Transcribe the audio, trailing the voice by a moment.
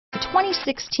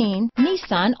2016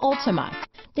 Nissan Altima.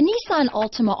 The Nissan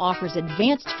Altima offers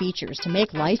advanced features to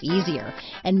make life easier,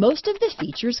 and most of the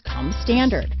features come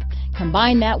standard.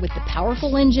 Combine that with the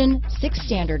powerful engine, 6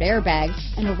 standard airbags,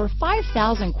 and over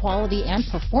 5,000 quality and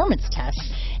performance tests,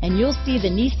 and you'll see the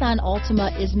Nissan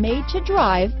Altima is made to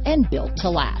drive and built to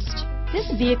last.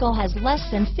 This vehicle has less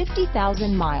than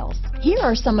 50,000 miles. Here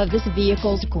are some of this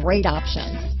vehicle's great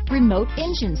options: remote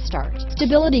engine start,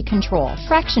 stability control,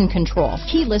 traction control,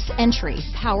 keyless entry,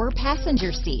 power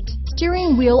passenger seat,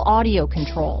 steering wheel audio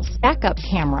controls, backup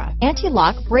camera,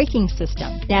 anti-lock braking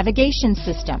system, navigation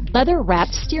system,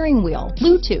 leather-wrapped steering wheel,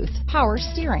 Bluetooth, power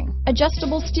steering,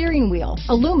 adjustable steering wheel,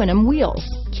 aluminum wheels,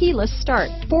 keyless start,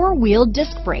 4-wheel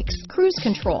disc brakes, cruise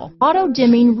control,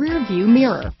 auto-dimming rear view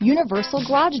mirror, universal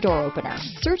garage door opener.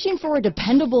 Searching for a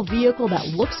dependable vehicle that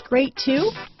looks great too?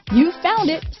 You found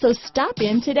it, so stop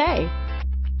in today.